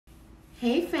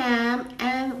Hey fam,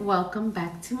 and welcome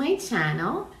back to my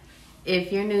channel.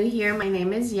 If you're new here, my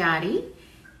name is Yadi,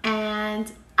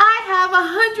 and I have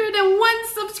 101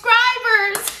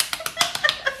 subscribers.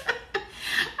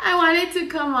 I wanted to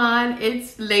come on.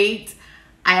 It's late.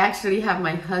 I actually have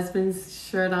my husband's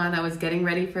shirt on. I was getting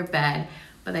ready for bed,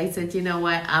 but I said, you know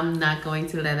what? I'm not going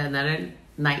to let another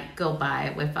night go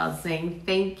by without saying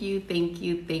thank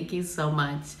you so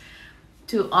much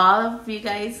to all of you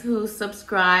guys who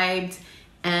subscribed.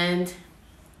 And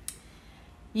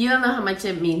you don't know how much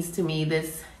it means to me.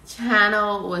 This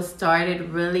channel was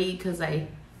started really because I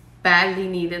badly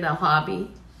needed a hobby.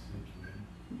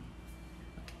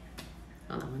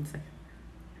 Hold on one second.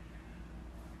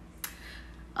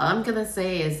 All I'm gonna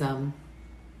say is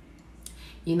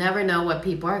you never know what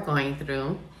people are going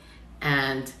through,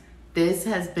 and this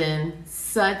has been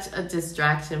such a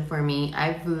distraction for me.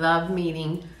 I've loved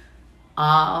meeting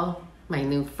all my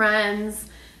new friends.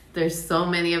 There's so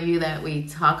many of you that we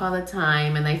talk all the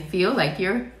time, and I feel like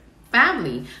you're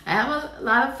family. I have a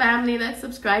lot of family that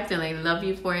subscribed, and I love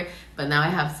you for it, but now I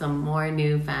have some more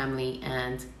new family,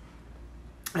 and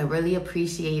I really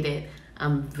appreciate it.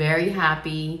 I'm very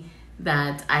happy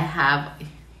that I have,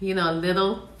 you know, a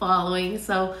little following.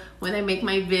 So when I make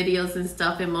my videos and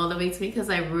stuff, it motivates me because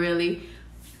I really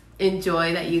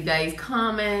enjoy that you guys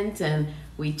comment and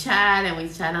we chat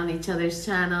on each other's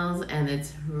channels, and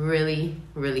it's really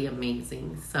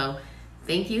amazing. So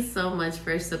thank you so much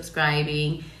for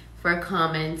subscribing, for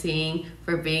commenting,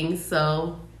 for being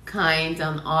so kind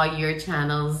on all your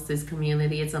channels. This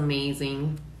community is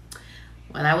amazing.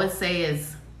 What I would say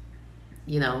is,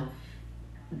 you know,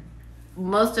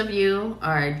 most of you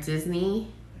are Disney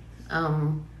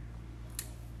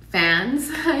fans,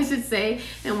 I should say,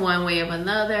 in one way or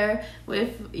another,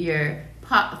 with your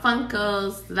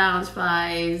Funkos,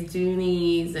 Loungeflies,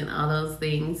 Doonies, and all those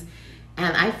things.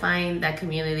 And I find that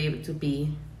community to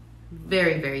be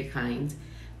very kind.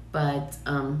 But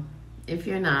if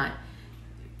you're not,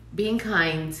 being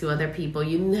kind to other people,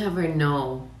 you never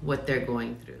know what they're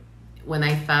going through. When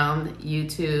I found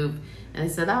YouTube and I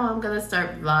said, oh, I'm gonna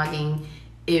start vlogging,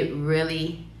 it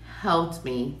really helped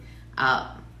me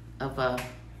out of a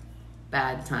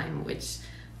bad time, which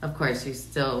of course you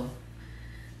still,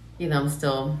 you know,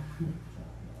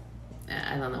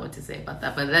 I don't know what to say about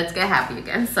that, but let's get happy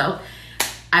again. So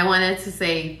I wanted to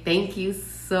say thank you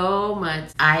so much.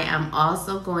 I am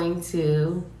also going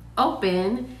to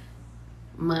open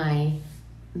my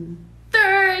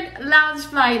third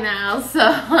Loungefly now, so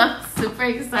I'm super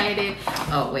excited.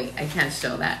 Oh wait, I can't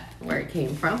show that where it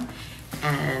came from.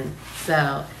 And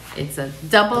so it's a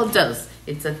double dose.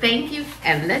 It's a thank you,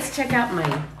 and let's check out my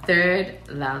third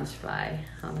Loungefly.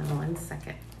 Hold on one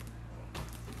second.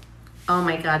 Oh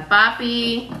my God,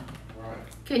 Boppy,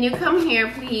 can you come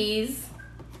here, please?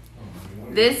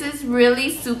 This is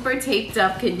really super taped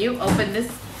up. Can you open this?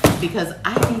 Because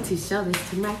I need to show this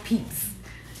to my peeps.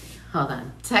 Hold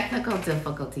on, technical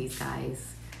difficulties,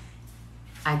 guys.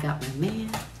 I got my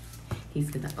man. He's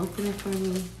gonna open it for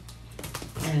me.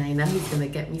 And I know he's gonna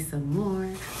get me some more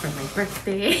for my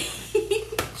birthday.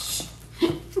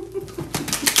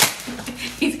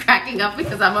 He's cracking up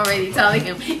because I'm already telling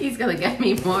him he's gonna get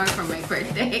me more for my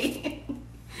birthday.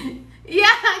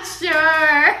 Yeah,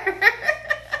 sure.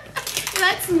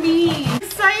 That's me.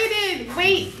 Excited.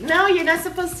 Wait, no, you're not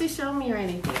supposed to show me or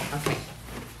anything. Okay.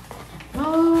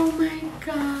 Oh my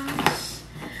gosh.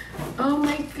 Oh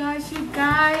my gosh, you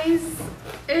guys.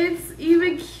 It's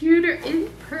even cuter in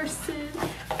person.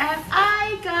 And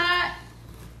I got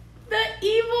the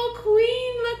evil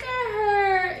queen. Look at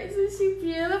her. Isn't she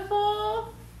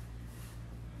beautiful?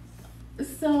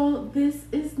 So this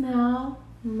is now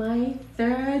my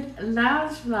third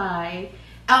Loungefly.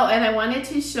 Oh, and I wanted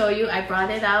to show you, I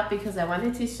brought it out because I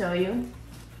wanted to show you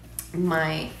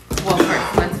my, well,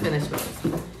 first, let's finish with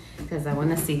this, because I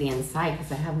want to see the inside,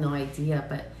 because I have no idea,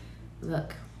 but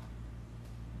look.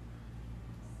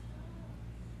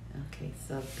 Okay,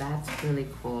 so that's really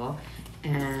cool.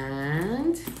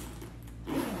 And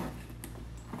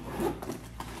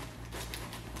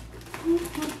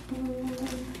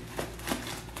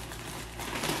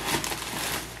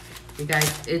you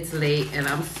guys, it's late and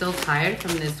I'm still tired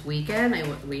from this weekend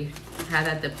we had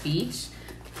at the beach.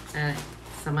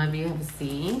 Some of you have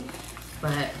seen,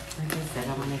 but like I said,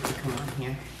 I wanted to come on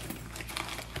here.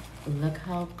 Look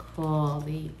how cool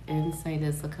the inside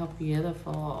is. Look how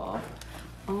beautiful.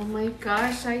 Oh my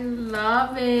gosh, I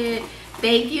love it.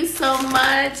 Thank you so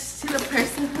much to the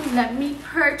person who let me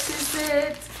purchase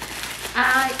it.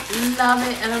 I love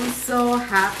it and I'm so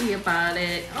happy about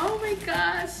it. Oh my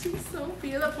gosh, she's so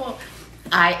beautiful.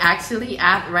 I actually,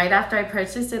 right after I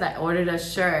purchased it, I ordered a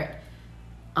shirt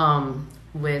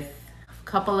with a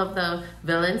couple of the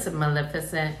villains of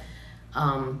Maleficent,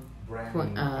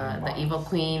 the evil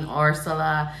queen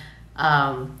Ursula,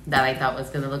 that I thought was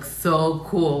gonna look so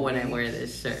cool when I wear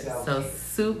this shirt. So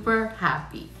super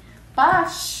happy.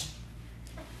 Bosh!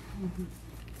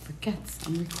 Forgets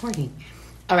I'm recording.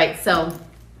 All right, so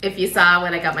if you saw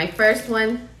when I got my first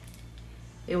one,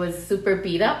 it was super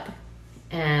beat up,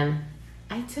 and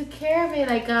I took care of it.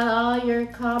 I got all your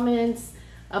comments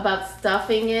about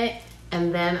stuffing it,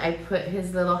 and then I put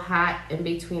his little hat in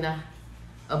between a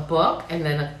book and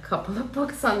then a couple of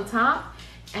books on top,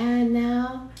 and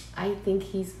now I think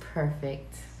he's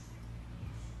perfect.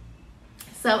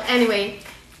 So anyway,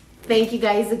 thank you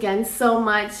guys again so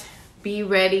much. Be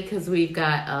ready because we've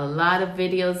got a lot of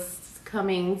videos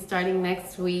coming starting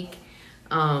next week.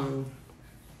 I'm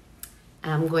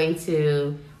going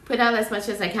to put out as much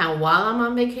as I can while I'm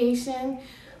on vacation.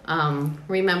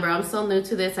 Remember, I'm so new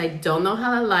to this. I don't know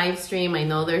how to live stream. I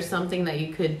know there's something that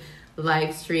you could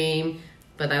live stream,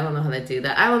 but I don't know how to do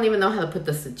that. I don't even know how to put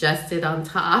the suggested on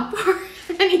top or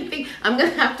anything. I'm gonna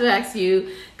have to ask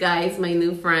you guys, my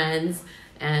new friends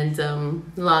and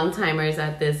long timers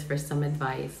at this, for some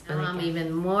advice. But I'm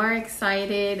even more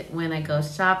excited when I go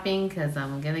shopping because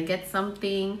I'm gonna get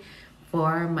something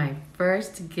for my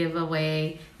first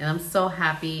giveaway, and I'm so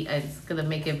happy. It's gonna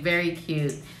make it very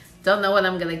cute. Don't know what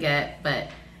I'm gonna get, but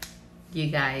you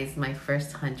guys, my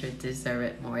first 100 deserve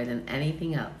it more than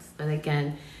anything else. But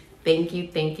again, thank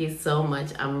you so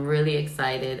much. I'm really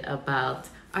excited about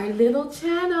our little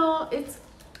channel. It's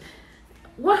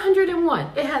 101.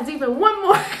 It has even one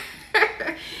more.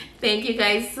 Thank you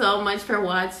guys so much for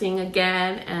watching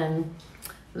again, and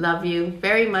love you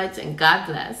very much, and God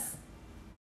bless.